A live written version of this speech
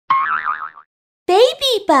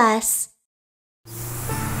BabyBus.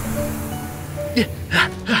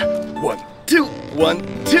 1, 2,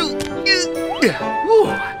 1, 2.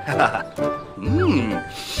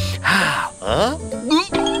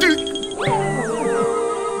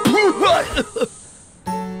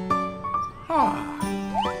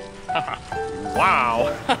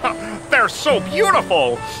 Wow, they're so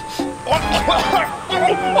beautiful.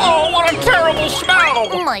 Oh, what a terrible smell!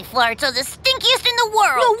 My farts are the stinkiest in the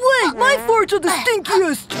world. No way! My farts are the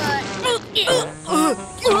stinkiest!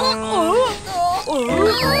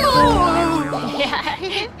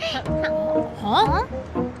 Huh?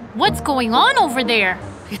 What's going on over there?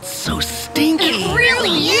 It's so stinky. It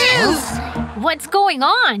really is. What's going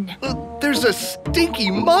on? There's a stinky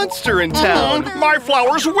monster in town. My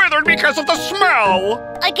flowers withered because of the smell.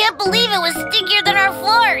 I can't believe it was stinkier than our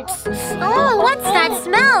farts. Oh, what's that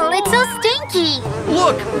smell? It's so stinky.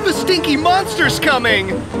 Look, the stinky monster's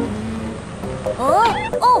coming.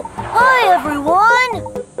 Oh, hi everyone!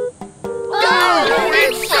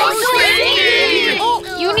 It's so stinky!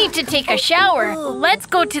 You need to take a shower. Let's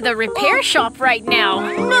go to the repair shop right now.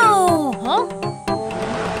 No! Huh?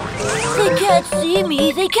 They can't see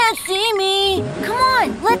me! They can't see me! Come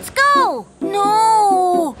on, let's go.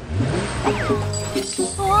 No! I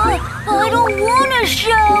don't want a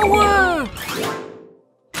shower!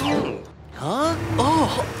 Huh?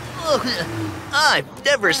 Oh, I've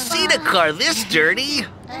never seen a car this dirty.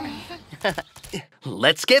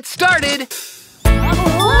 Let's get started.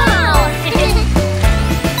 Wow!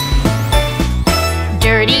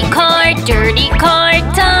 Dirty car,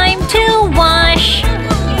 time to wash.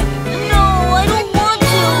 No, I don't want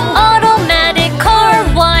to! Automatic car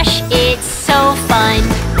wash, it's so fun.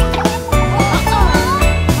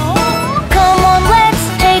 Come on, let's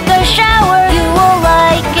take a shower! You will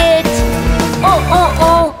like it! Oh,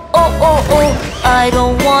 I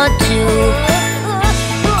don't want to!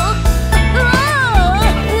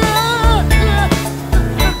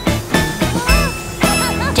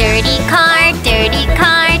 Dirty car,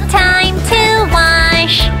 time to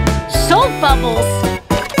wash. Soap bubbles.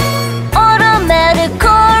 Automatic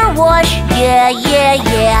car wash! Yeah!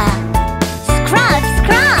 Scrub.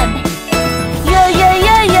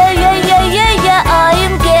 Yeah, I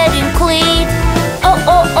am getting clean! Oh,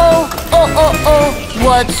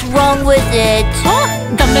 what's wrong with it? Huh?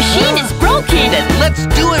 The machine is broken. Then let's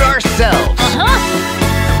do it ourselves.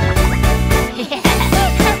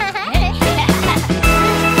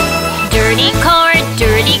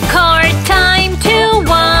 Dirty car, time to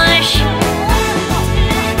wash.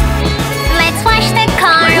 Let's wash the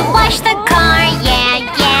car,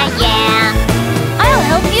 yeah. I'll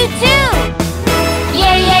help you too! Yeah.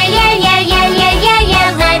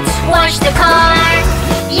 Let's wash the car.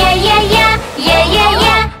 Yeah.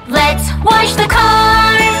 Let's wash the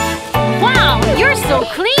car. Wow, you're so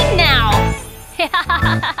clean now.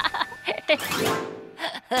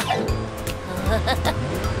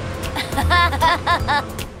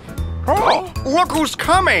 Oh, look who's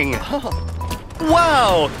coming.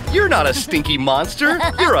 Wow, you're not a stinky monster.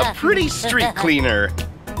 You're a pretty street cleaner.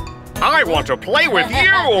 I want to play with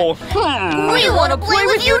you. We want to play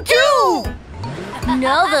with you too.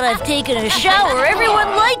 Now that I've taken a shower,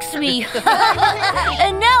 everyone likes me!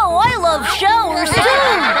 And now I love showers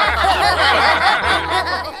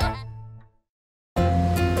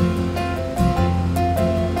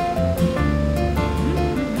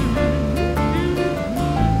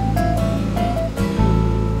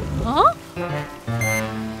Huh?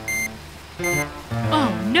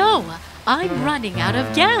 Oh no, I'm running out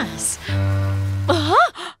of gas.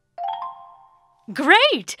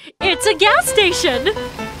 Great! It's a gas station!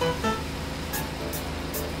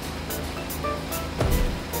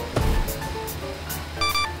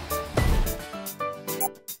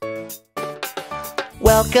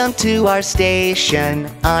 Welcome to our station.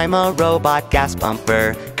 I'm a robot gas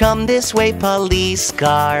pumper. Come this way, police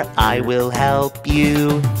car. I will help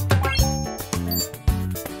you.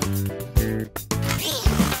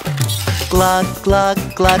 Glug, glug,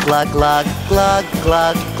 glug, glug, glug, glug,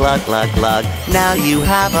 glug, glug, glug, glug. Now you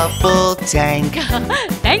have a full tank.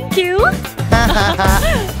 Thank you!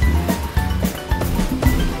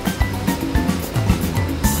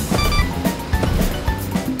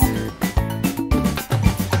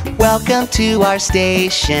 Welcome to our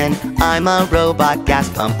station. I'm a robot gas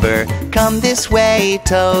pumper. Come this way,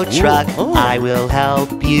 tow truck. I will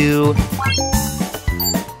help you.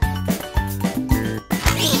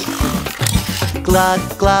 Glug,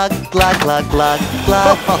 glug, glug, glug, glug,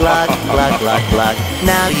 glug, glug, glug, glug, glug.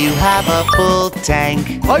 Now you have a full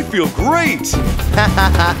tank. I feel great.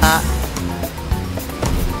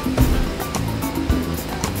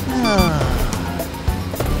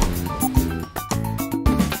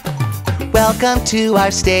 Welcome to our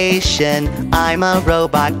station. I'm a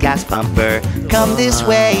robot gas pumper. Come this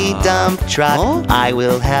way, dump truck. I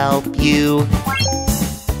will help you.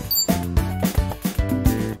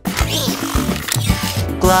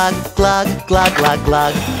 Glug, glug, glug, glug,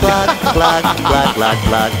 glug, glug, glug, glug, glug,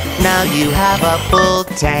 glug. Now you have a full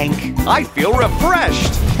tank. I feel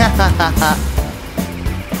refreshed.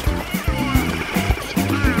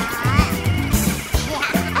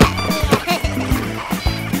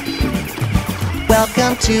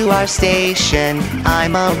 Welcome to our station.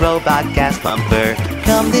 I'm a robot gas pumper.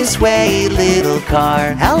 Come this way, little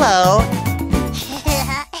car. Hello.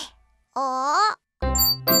 Oh.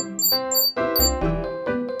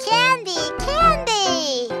 Candy,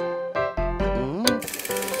 candy.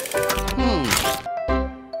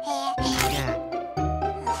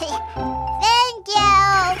 Thank you.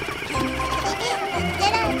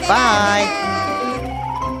 Bye.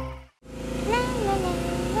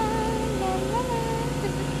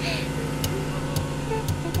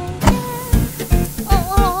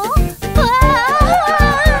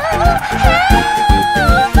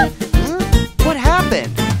 What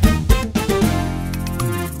happened?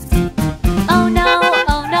 Oh no,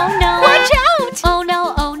 oh no, no. Watch out! Oh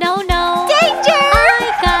no, oh no, no. Danger!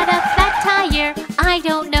 I got a flat tire. I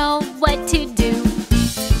don't know what to do.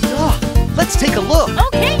 Let's take a look.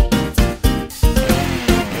 Okay.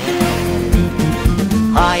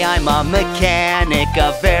 Hi, I'm a mechanic,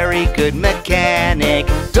 a very good mechanic.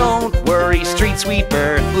 Don't worry, street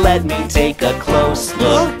sweeper, let me take a close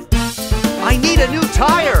look. I need a new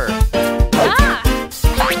tire. Ah!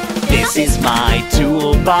 This is my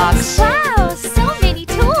toolbox. Wow, so many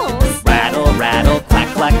tools. Rattle, rattle, clack,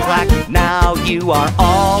 clack, clack. Now you are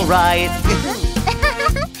all right.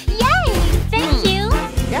 Yay, thank you.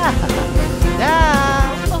 Yeah.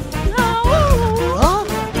 Yeah.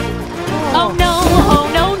 Oh no, oh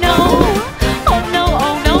no, no. Oh no,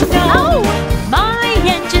 oh no, no. My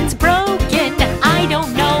engine's broken. I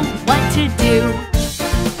don't know what to do.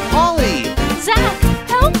 Ollie, Zach,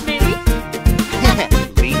 help me.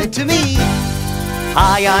 leave it to me.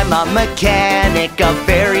 Hi, I'm a mechanic, a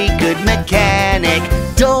very good mechanic.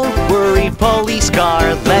 Don't worry, police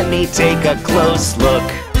car, let me take a close look.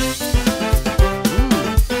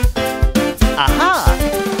 Aha!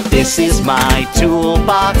 This is my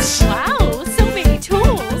toolbox. Wow, so many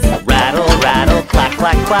tools. Rattle, rattle, clack,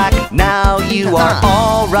 clack, clack. Now you are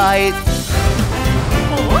all right.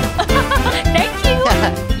 Thank you.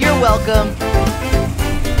 You're welcome.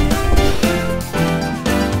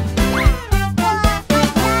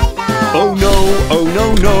 Oh no, oh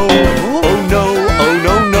no, no. Oh no, oh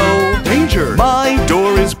no, no. Danger! My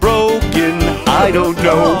door is broken. I don't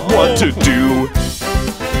know what to do.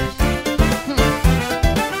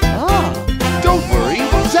 Don't worry,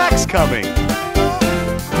 Zach's coming.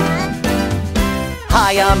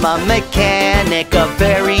 Hi, I'm a mechanic, a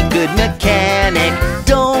very good mechanic.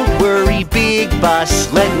 Don't worry, big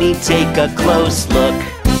bus, let me take a close look.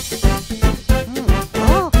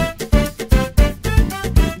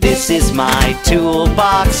 This is my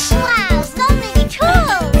toolbox. Wow, so many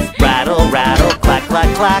tools. Rattle, rattle, clack,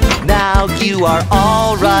 clack, clack. Now you are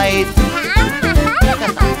all right.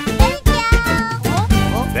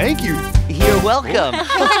 Thank you. Thank you. You're welcome.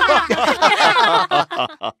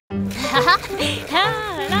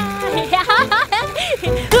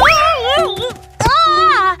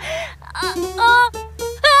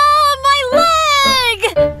 My leg!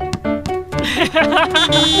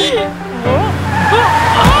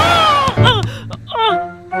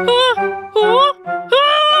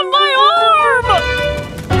 My arm!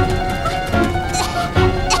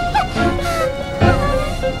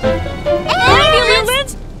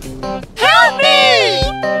 Ambulance! Help me!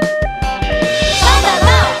 Go, go,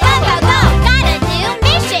 go, go, go, go. Got a new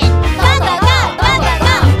mission. Go, go, go, go, go,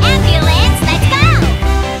 go. Ambulance, let's go.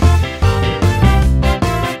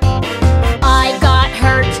 I got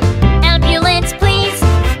hurt. Ambulance, please.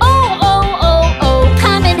 Oh, oh, oh, oh,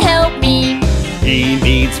 come and help me. He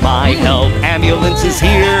needs my help. Ambulance is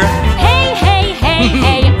here. Hey, hey, hey,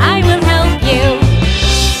 hey, I will help you.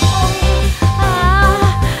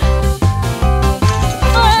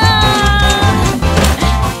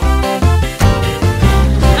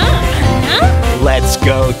 Let's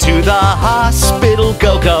go to the hospital.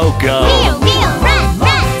 Go, go, go. Wheel, wheel, run,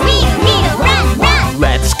 run. Wheel, wheel, run, run.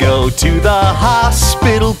 Let's go to the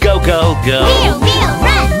hospital. Go, go, go. Wheel, wheel,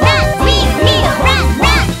 run, run. Wheel, wheel, run,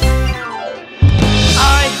 run.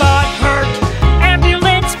 I got hurt.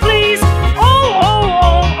 Ambulance, please. Oh, oh,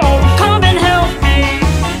 oh, oh, come and help me.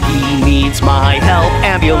 He needs my help.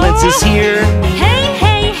 Ambulance is here. Hey,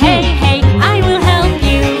 hey, hey, hey, I will help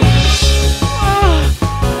you.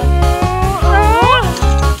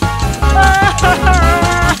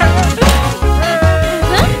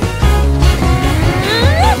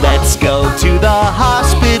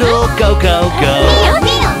 go, go. Wheel,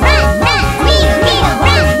 wheel, run, run. Wheel, wheel,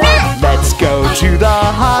 run, run. Let's go to the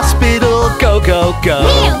hospital, go, go, go.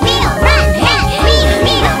 Wheel, wheel, run, run. Wheel,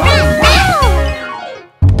 wheel, run, run.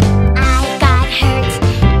 I got hurt.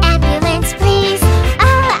 Ambulance, please. Oh,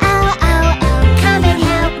 oh, oh, oh. Come and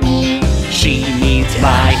help me. She needs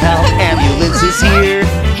my help, ambulance is here.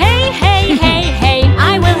 Hey, hey, hey, hey,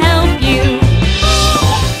 I will help you.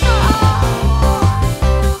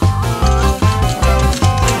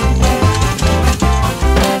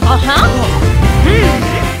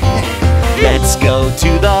 Let's go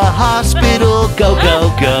to the hospital, go,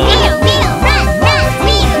 go, go. Wheel, wheel, run, run.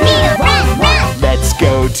 Wheel, wheel, run, run. Let's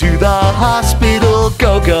go to the hospital,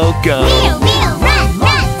 go, go, go. Wheel, wheel, run,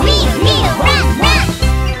 run. Wheel, wheel, run, run.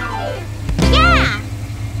 Yeah.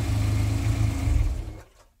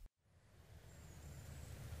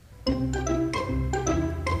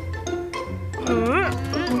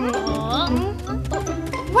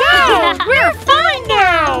 Wow, we're fine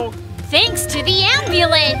now! Thanks to the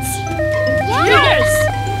ambulance! Yes!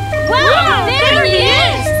 Wow, there he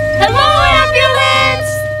is! Hello, ambulance!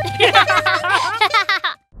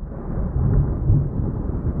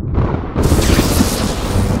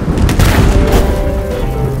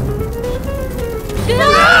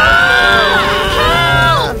 Help!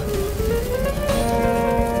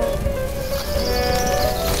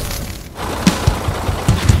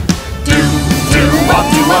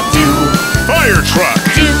 Fire truck!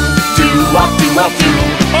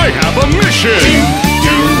 I have a mission!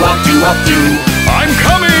 I'm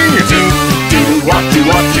coming!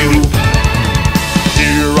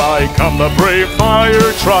 Here I come, the brave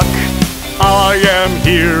fire truck. I am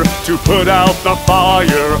here to put out the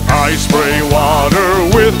fire. I spray water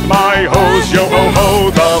with my hose. Yo ho ho,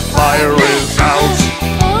 the fire is out.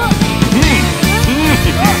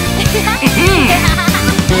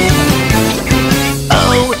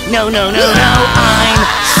 Oh, no, no, no, no, I'm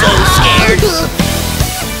so scared.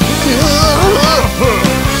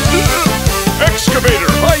 Excavator,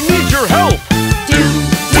 I need your help!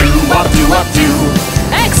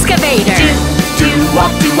 Excavator!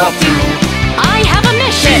 I have a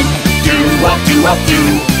mission!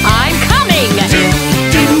 I'm coming!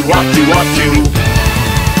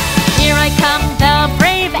 Here I come, the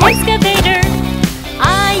brave excavator.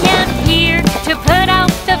 I am here to put out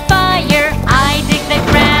the fire. I dig the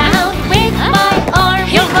ground with my arm.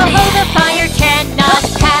 Yo ho ho, the fire cannot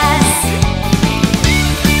pass.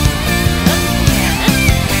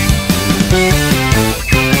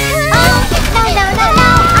 Oh, no, no, no, no.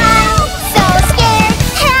 I'm so scared.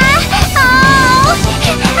 Oh.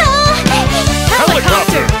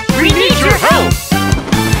 Helicopter, we need your help!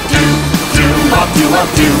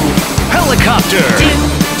 Helicopter!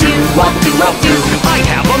 I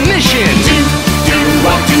have a mission!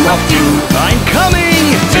 I'm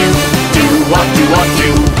coming!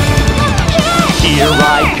 Here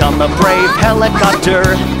I come, the brave helicopter.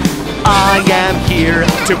 I am here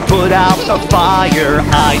to put out the fire.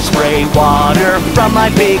 I spray water from my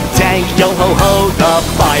big tank. Yo ho ho, the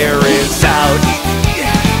fire is out.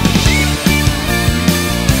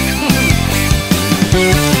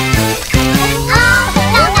 Oh,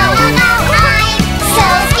 no, no, no, no. I'm so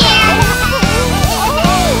scared.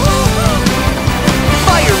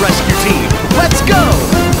 Fire rescue team, let's go!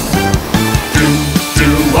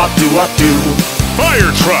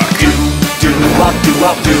 Fire truck!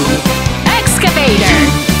 Excavator!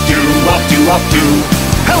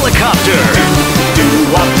 Helicopter!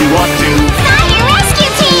 Fire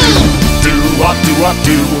rescue team.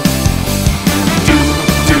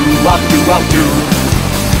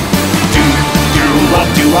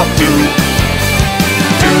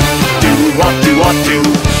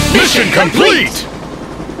 Mission complete!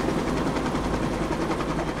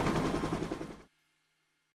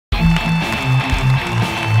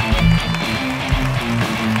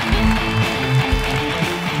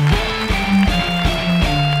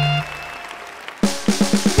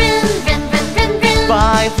 Vroom, vroom, vroom, vroom, vroom.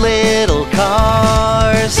 5 little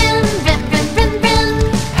cars Vroom, vroom, vroom, vroom, vroom.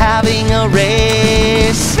 having a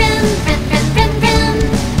race. Vroom, vroom, vroom, vroom, vroom.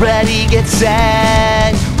 Ready, get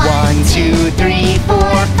set. 1, 2, 3,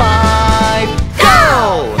 4, 5.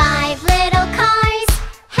 Go! 5 little cars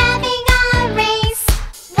having a race.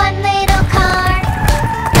 1 little car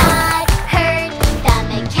got hurt. The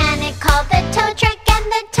mechanic called the tow truck, and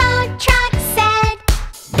the tow truck said,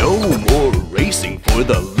 No more racing for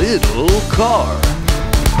the little car.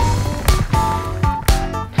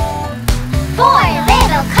 4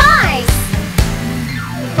 little cars.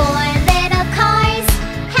 4 little cars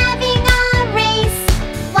having a race.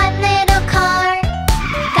 1 little car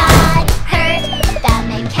got hurt. The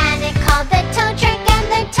mechanic called the tow truck, and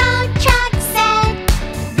the tow truck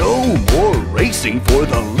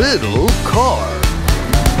little car.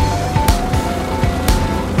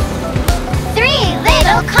 3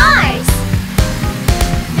 little cars.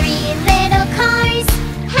 3 little cars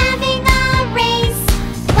having a race.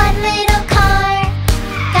 1 little car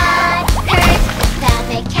got hurt. The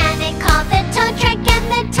mechanic called the tow truck and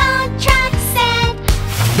the tow truck said,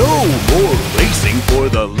 No more racing for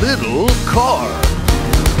the little car.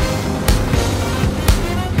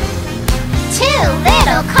 2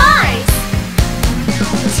 little cars.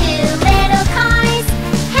 2 little cars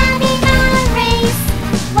having a race.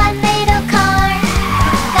 1 little car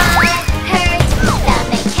got hurt. The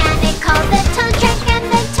mechanic called the tow truck and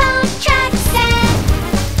the tow truck said,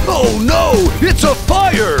 Oh no, it's a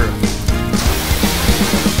fire!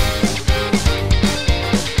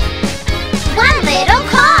 1 little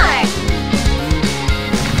car.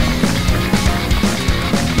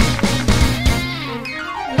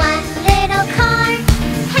 1 little car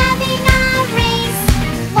having a race.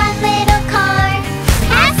 1 little car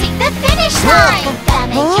passing the finish line. The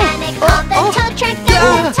mechanic called the tow truck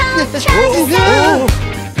and the tow truck said,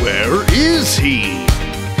 Where is he?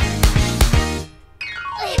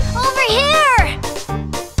 Over here.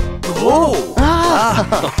 Oh!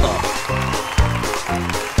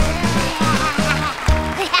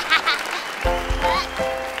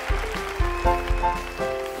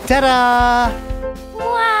 Ta-da!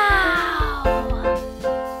 Wow!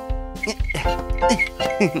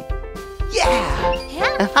 Yeah.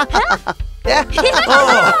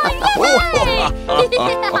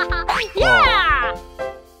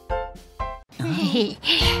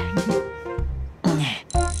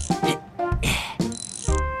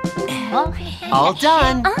 All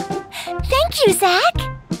done. Thank you, Zach.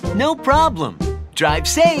 No problem. Drive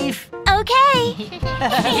safe. Okay.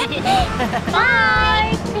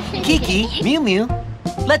 Bye. Kiki, Mew Mew,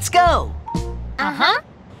 let's go. Uh-huh.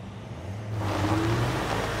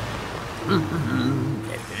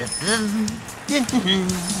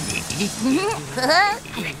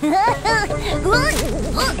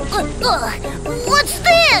 What's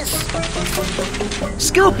this?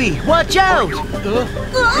 Scoopy, watch out!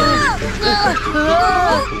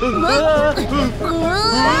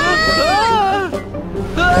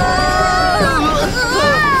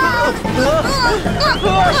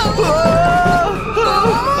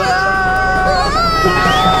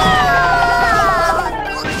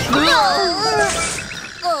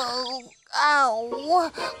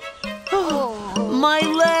 My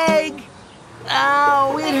leg!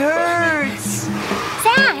 Ow, it hurts!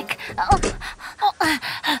 Zach!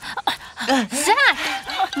 Zach!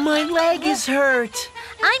 My leg is hurt.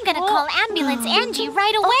 I'm gonna call Ambulance Angie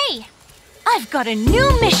right away. I've got a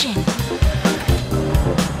new mission.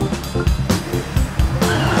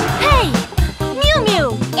 Hey! Mew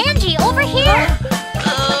Mew! Angie, over here!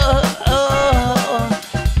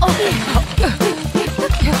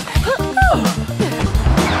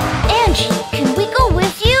 Angie, can we go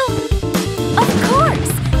with you? Of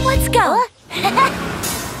course! Let's go!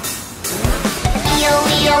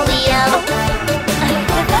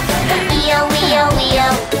 Wee-oh.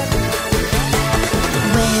 Wee-oh.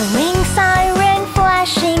 Wearing siren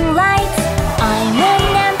flashing lights, I'm an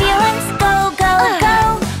ambulance, go, go, go.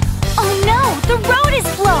 Oh no! The road is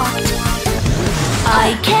blocked!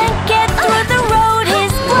 I can't get through, the road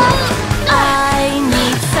is blocked. I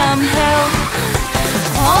need some help.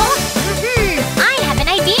 I have an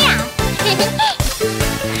idea!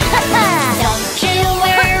 Don't you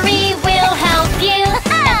worry, we'll help you. The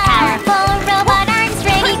powerful robot arms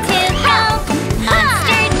ready to go.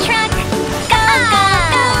 Monster truck, go, go,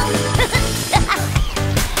 go.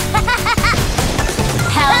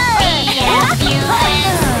 Help me,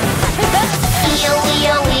 ambulance.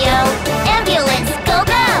 Wee-oh. Ambulance, go,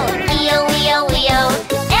 go. Wee-oh.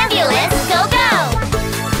 Ambulance, go, go.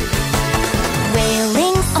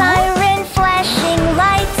 Wailing siren flashing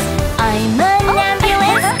lights, I'm an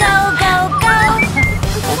ambulance, go, go, go.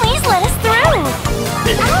 Please let us through.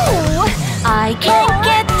 Ow! I can't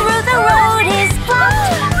get through, the road is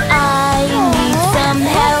blocked. I need some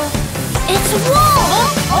help. It's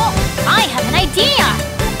Wolf! I have an idea!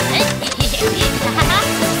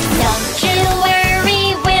 Don't you worry,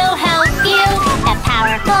 we'll help you. The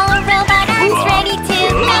powerful robot arms ready to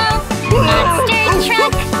go. Monster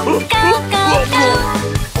truck, go, go, go.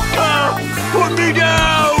 Put me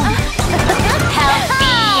down! Help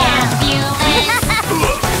me, ambulance.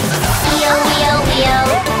 Wee-oh.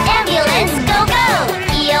 Ambulance, go, go.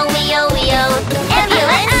 Wee-oh.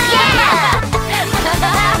 Ambulance, yeah!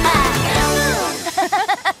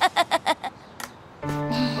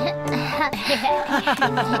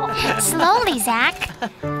 Slowly, Zach.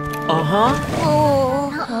 Uh-huh.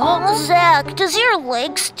 Oh. Zach, does your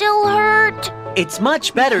leg still hurt? It's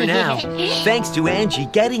much better now. Thanks to Angie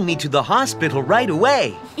getting me to the hospital right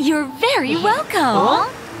away. You're very welcome.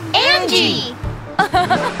 Angie!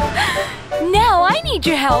 Now I need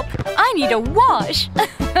your help. I need a wash.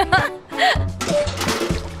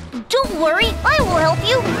 Don't worry, I will help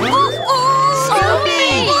you.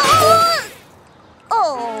 Scoopy!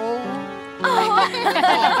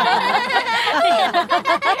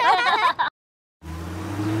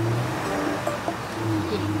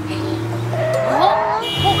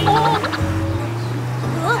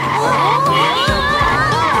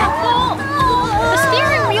 The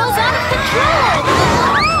steering wheel's out of control!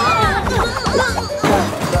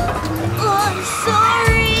 I'm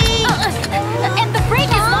sorry! And the brake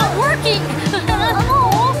is not working.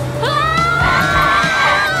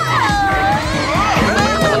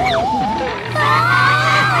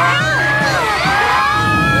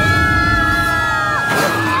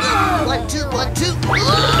 One, two, one, two.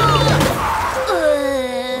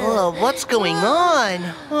 What's going on?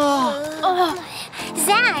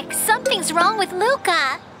 Zach, something's wrong with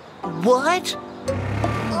Luca. What?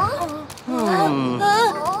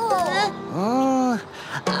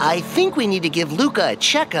 I think we need to give Luca a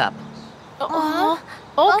checkup.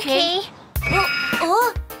 Okay.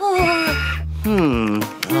 Oh,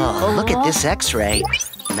 look at this x-ray.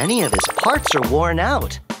 Many of his parts are worn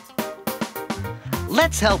out.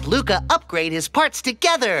 Let's help Luca upgrade his parts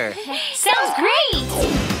together. Sounds great!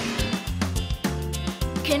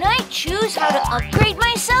 Can I choose how to upgrade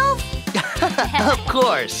myself? Of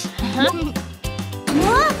course.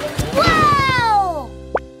 Wow!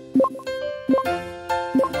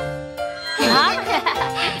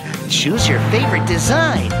 Choose your favorite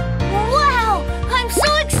design. Wow! I'm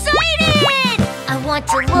so excited! I want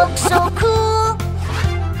to look so cool.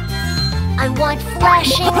 I want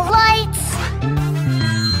flashing lights.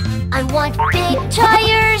 I want big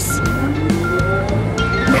tires.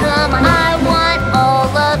 Come on, I want all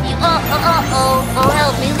of you. Oh,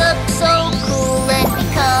 help me look so cool and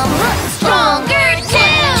become stronger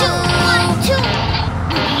too. One, two.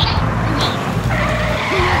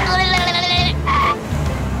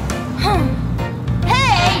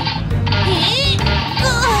 Hey!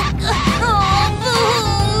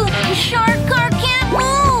 The shark car can't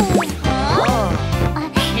move.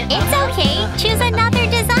 It's okay. Choose another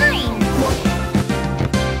design.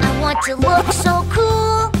 I want to look so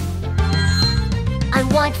cool. I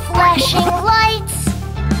want flashing lights.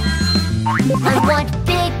 I want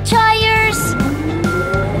big tires.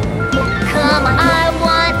 Come on, I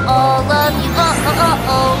want all of you.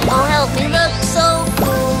 Oh, help me look so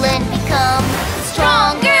cool and become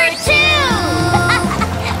stronger too.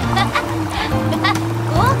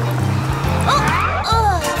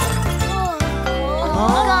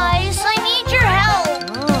 Guys, I need your help.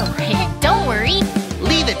 Don't worry.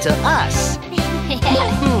 Leave it to us.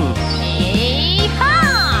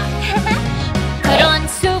 Put on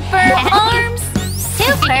super arms.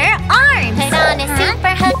 Super arms. Put on a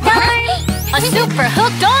super hooked arm. A super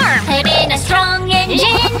hooked arm. Put in a strong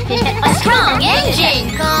engine. A strong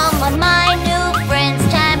engine. Come on, my new friends,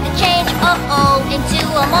 time to change. Into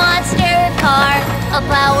a monster car. A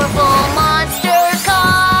powerful monster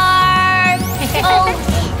car. Oh,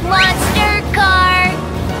 monster car.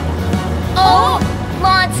 Oh,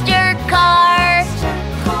 monster car.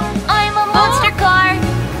 I'm a monster car.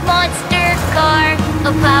 Monster car.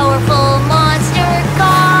 A powerful monster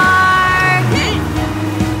car.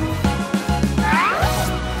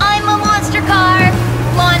 I'm a monster car.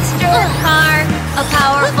 Monster car. A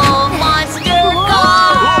powerful monster car.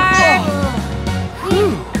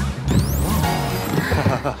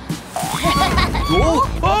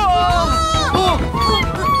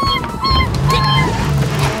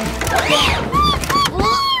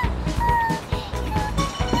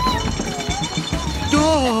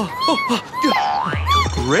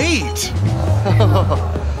 Great!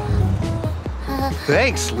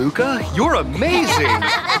 Thanks, Luca. You're amazing!